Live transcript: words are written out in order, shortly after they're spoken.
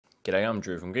G'day, I'm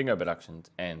Drew from Decode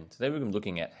Productions, and today we're going to be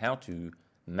looking at how to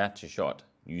match a shot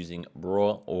using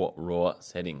BRAW or RAW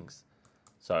settings.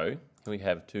 So here we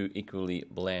have two equally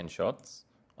bland shots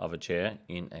of a chair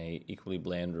in a equally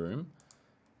bland room.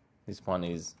 This one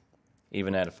is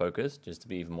even out of focus, just to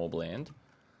be even more bland.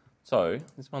 So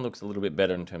this one looks a little bit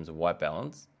better in terms of white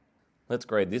balance. Let's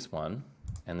grade this one,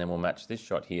 and then we'll match this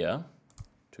shot here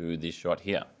to this shot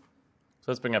here. So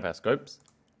let's bring up our scopes,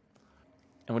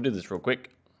 and we'll do this real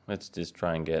quick. Let's just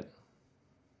try and get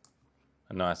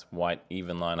a nice white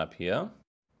even line up here.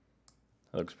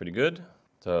 That looks pretty good.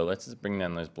 So let's just bring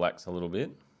down those blacks a little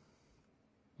bit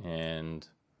and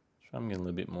try and get a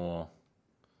little bit more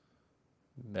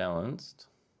balanced.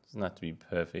 Doesn't have to be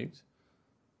perfect.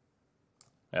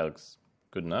 That looks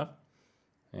good enough.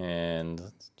 And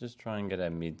let's just try and get our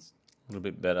mids a little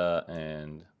bit better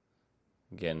and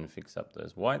again fix up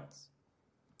those whites.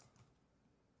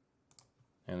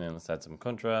 And then let's add some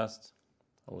contrast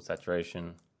or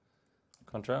saturation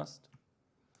contrast.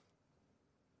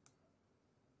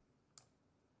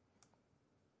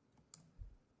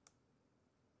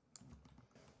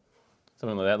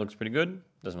 Something like that looks pretty good.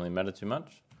 Doesn't really matter too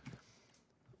much.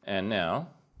 And now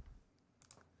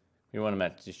we want to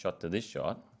match this shot to this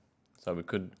shot. So we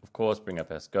could, of course, bring up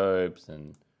our scopes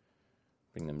and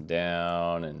bring them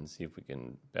down and see if we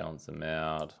can balance them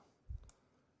out,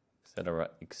 etc.,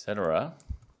 etc.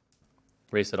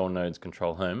 Reset all nodes,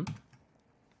 control home.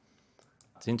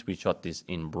 Since we shot this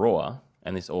in BRAW,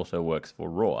 and this also works for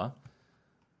RAW,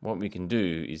 what we can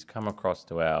do is come across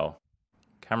to our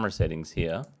camera settings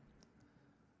here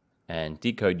and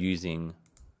decode using,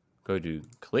 go to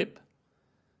clip,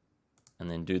 and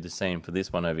then do the same for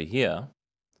this one over here.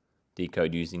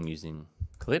 Decode using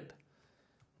clip.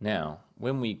 Now,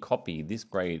 when we copy this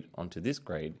grade onto this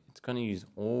grade, it's going to use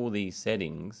all these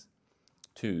settings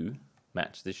to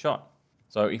match this shot.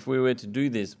 So if we were to do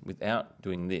this without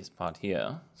doing this part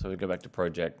here, so we go back to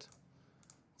project,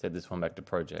 set this one back to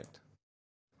project.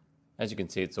 As you can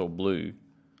see, it's all blue.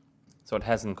 So it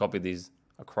hasn't copied these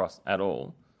across at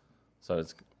all. So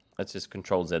let's just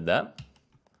Control Z that.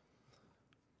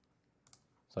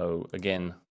 So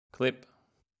again, clip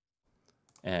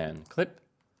and clip.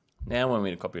 Now when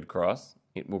we copy it across,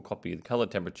 it will copy the color,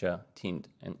 temperature, tint,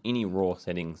 and any raw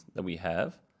settings that we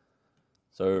have.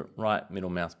 So right middle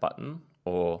mouse button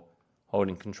or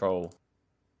holding Control,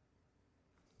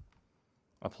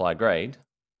 apply grade.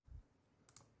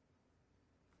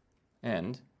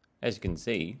 And as you can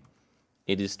see,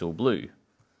 it is still blue.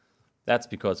 That's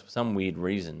because for some weird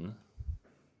reason,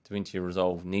 Davinci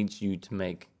Resolve needs you to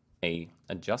make an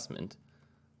adjustment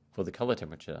for the color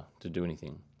temperature to do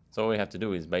anything. So all we have to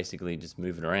do is basically just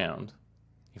move it around,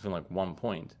 even like 1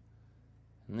 point.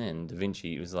 And then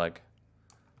Davinci was like,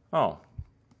 oh,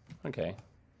 okay.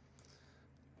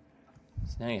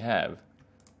 So now you have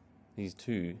these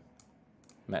two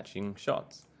matching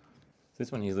shots. So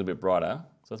this one here is a little bit brighter.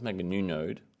 So let's make a new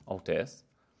node, Alt S,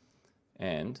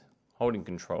 and holding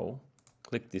Control,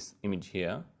 click this image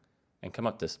here, and come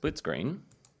up to split screen.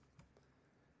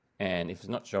 And if it's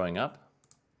not showing up,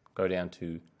 go down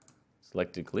to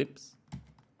selected clips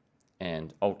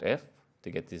and Alt F to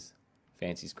get this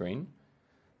fancy screen.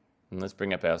 And let's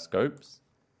bring up our scopes.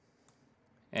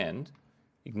 And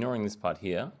ignoring this part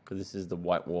here, because this is the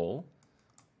white wall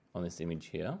on this image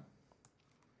here,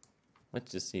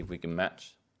 let's just see if we can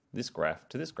match this graph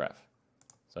to this graph.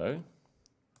 So,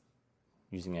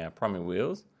 using our primary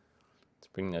wheels, let's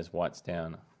bring those whites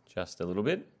down just a little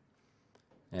bit,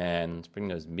 and let's bring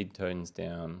those midtones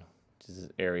down, which is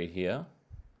this area here,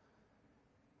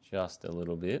 just a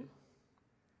little bit,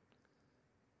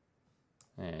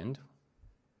 and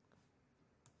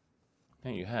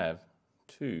now you have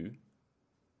two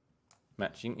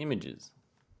matching images.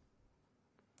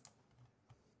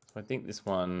 So I think this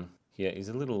one here is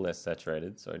a little less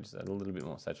saturated, so I just add a little bit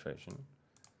more saturation.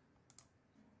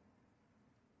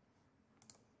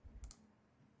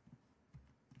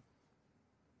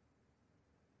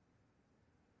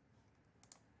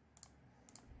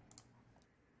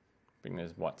 Bring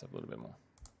those whites up a little bit more.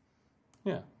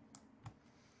 Yeah.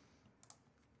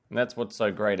 And that's what's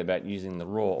so great about using the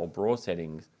RAW or BRAW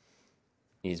settings,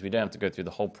 is we don't have to go through the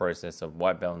whole process of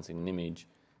white balancing an image,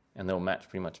 and they'll match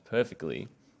pretty much perfectly.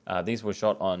 These were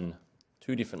shot on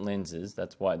two different lenses,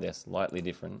 that's why they're slightly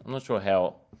different. I'm not sure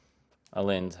how a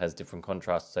lens has different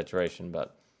contrast saturation,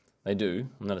 but they do.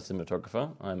 I'm not a cinematographer,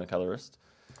 I'm a colorist.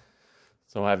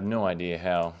 So I have no idea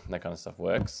how that kind of stuff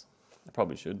works. I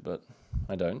probably should, but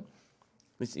I don't.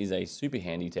 This is a super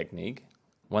handy technique,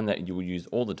 one that you will use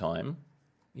all the time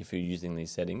if you're using these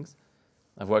settings.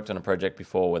 I've worked on a project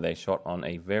before where they shot on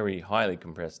a very highly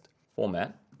compressed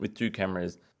format with two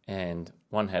cameras, and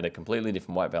one had a completely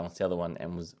different white balance, the other one,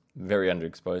 and was very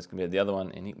underexposed compared to the other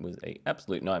one, and it was an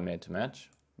absolute nightmare to match.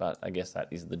 But I guess that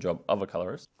is the job of a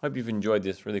colorist. Hope you've enjoyed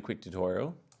this really quick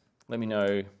tutorial. Let me know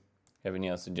if you have any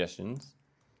other suggestions.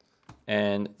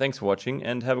 And thanks for watching,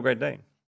 and have a great day.